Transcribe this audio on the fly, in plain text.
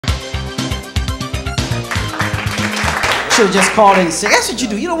should have just called in sick. That's what you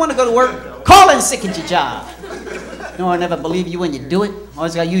do. You don't want to go to work? Call in sick at your job. No one ever believe you when you do it.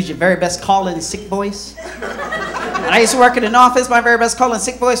 Always got to use your very best call-in sick voice. When I used to work in an office, my very best call-in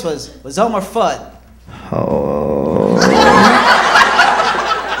sick voice was Elmer Fudd. Oh.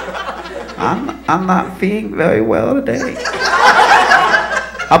 I'm not feeling very well today.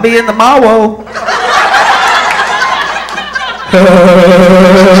 I'll be in the Mawo.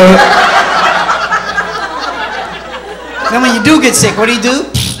 Then when you do get sick, what do?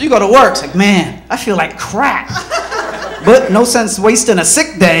 You go to work. It's like, man, I feel like crap. But no sense wasting a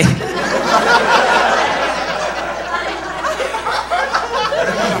sick day.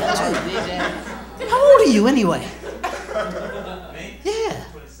 How old are you anyway? Yeah,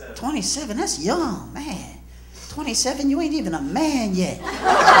 27. That's young, man. 27, you ain't even a man yet.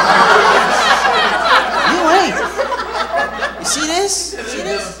 You ain't. You see this? See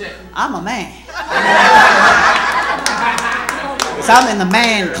this? I'm a man. Cause I'm in the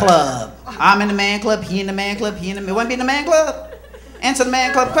man club. I'm in the man club, he in the man club, he in the man. You want to be in the man club? Answer the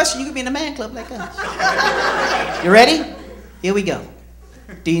man club question, you can be in the man club like us. You ready? Here we go.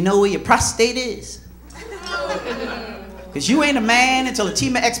 Do you know where your prostate is? Because you ain't a man until a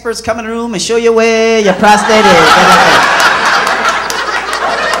team of experts come in the room and show you where your prostate is.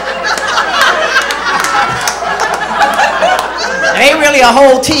 It ain't really a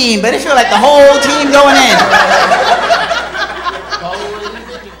whole team, but it feels like the whole team going in.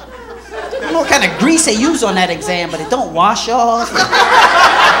 I don't know what kind of grease they use on that exam, but it don't wash off.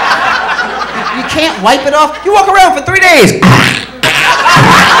 You can't wipe it off. You walk around for 3 days.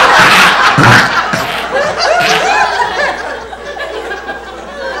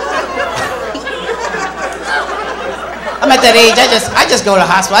 I'm at that age, I just go to the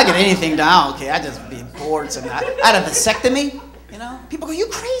hospital. I get anything done. I don't care. I just be bored. So I had a vasectomy. You know, people go, "You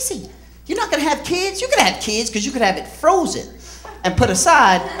crazy? You're not gonna have kids? You could have kids because you could have it frozen and put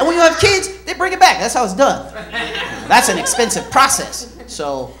aside. And when you have kids, they bring it back. That's how it's done. That's an expensive process.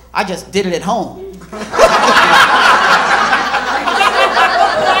 So I just did it at home.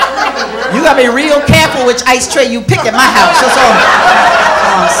 You gotta be real careful which ice tray you pick at my house. That's all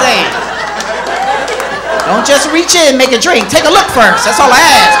I'm saying. Don't just reach in and make a drink. Take a look first. That's all I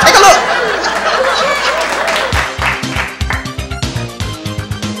ask. Take a look.